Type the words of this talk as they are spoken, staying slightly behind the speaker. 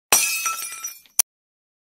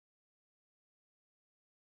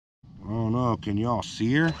Oh, can y'all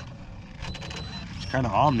see her? It's kind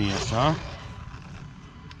of ominous, huh?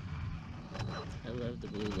 I love the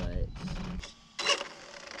blue lights.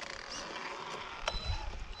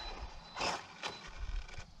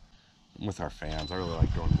 I'm with our fans. I really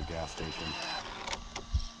like going to the gas station.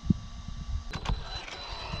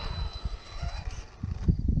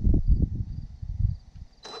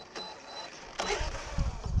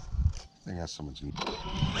 I think that's someone's new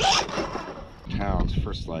town's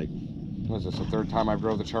first, like, what is this, the third time I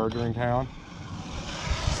drove the Charger in town?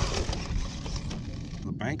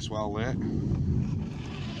 The bank's well lit.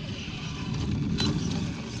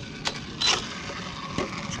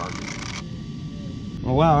 Charger.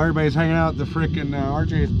 Oh wow, everybody's hanging out at the frickin'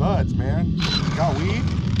 RJ's Buds, man. Got weed?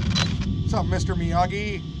 What's up, Mr.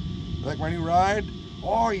 Miyagi? You like my new ride?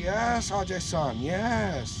 Oh yes, RJ-san,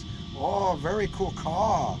 yes. Oh, very cool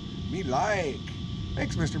car. Me like.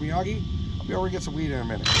 Thanks, Mr. Miyagi. I'll be over to get some weed in a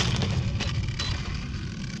minute.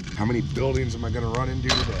 How many buildings am I gonna run into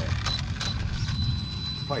today?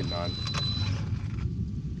 Probably none.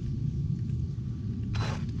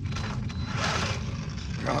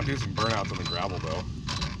 I'll do some burnouts on the gravel though.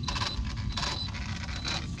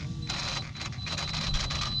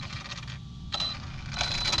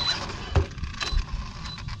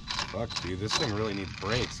 Fuck, dude, this thing really needs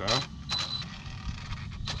brakes, huh?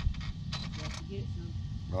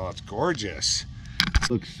 Oh, it's gorgeous.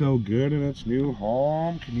 Looks so good in its new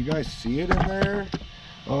home. Can you guys see it in there?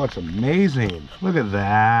 Oh, it's amazing. Look at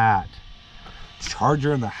that.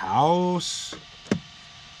 Charger in the house.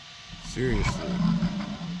 Seriously.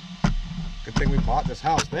 Good thing we bought this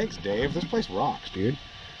house. Thanks, Dave. This place rocks, dude.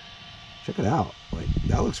 Check it out. Like,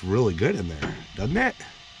 that looks really good in there, doesn't it?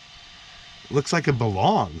 Looks like it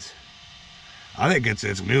belongs. I think it's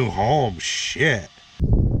its new home. Shit.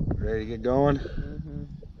 Ready to get going? Mm-hmm.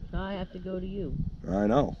 I have to go to you. I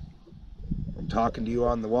know. I'm talking to you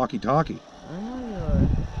on the walkie-talkie. I know you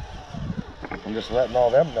are. I'm just letting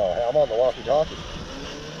all them know. Hey, I'm on the walkie-talkie.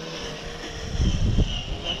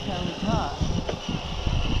 That's how we talk.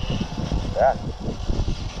 Yeah.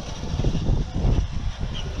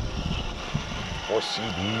 Or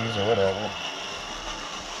CDs or whatever.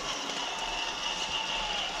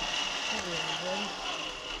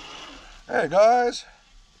 Hey guys.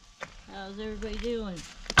 How's everybody doing?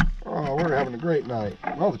 Oh, we're having a great night.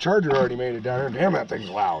 Well, the Charger already made it down here. Damn, that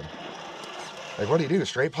thing's loud. Like, what do you do?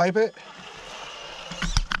 Straight pipe it?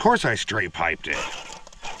 Of course I straight piped it.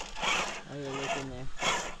 Oh, yeah, look in there.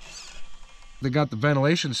 They got the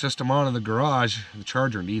ventilation system on in the garage. The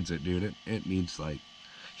Charger needs it, dude. It needs, like,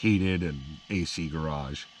 heated and AC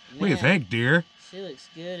garage. Man, What do you think, dear? She looks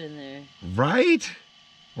good in there. Right?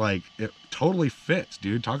 Like, it totally fits,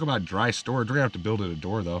 dude. Talk about dry storage. We're gonna have to build it a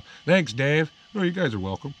door, though. Thanks, Dave. Oh, you guys are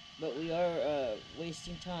welcome. But we are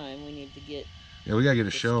wasting time. We need to get... Yeah, we gotta get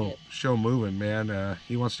a show moving, man.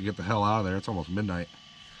 He wants to get the hell out of there. It's almost midnight.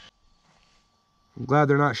 I'm glad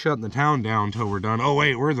they're not shutting the town down until we're done. Oh,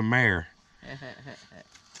 wait, we're the mayor.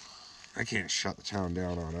 I can't shut the town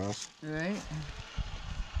down on us. Right?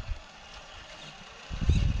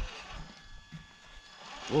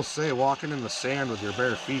 We'll say walking in the sand with your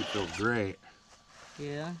bare feet feels great.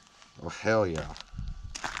 Yeah. Oh, hell yeah.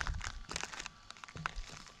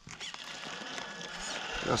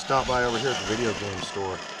 I'm gonna stop by over here at the video game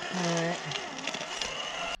store. Alright.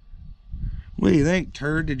 What do you think,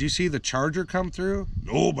 Turd? Did you see the Charger come through?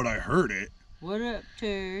 No, but I heard it. What up,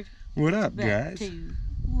 Turd? What up, Back guys? to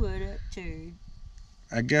what up, Turd?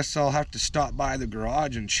 I guess I'll have to stop by the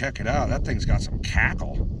garage and check it out. That thing's got some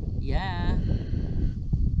cackle. Yeah.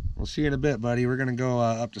 We'll see you in a bit, buddy. We're gonna go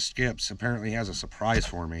up to Skip's. Apparently he has a surprise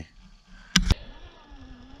for me.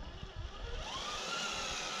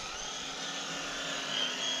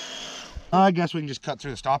 I guess we can just cut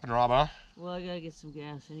through the stop and rob, huh? Well, I gotta get some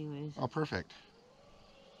gas anyways. Oh, perfect.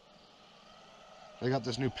 They got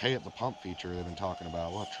this new pay at the pump feature they've been talking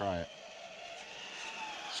about. We'll have to try it.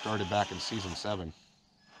 Started back in season 7.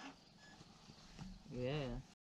 Yeah.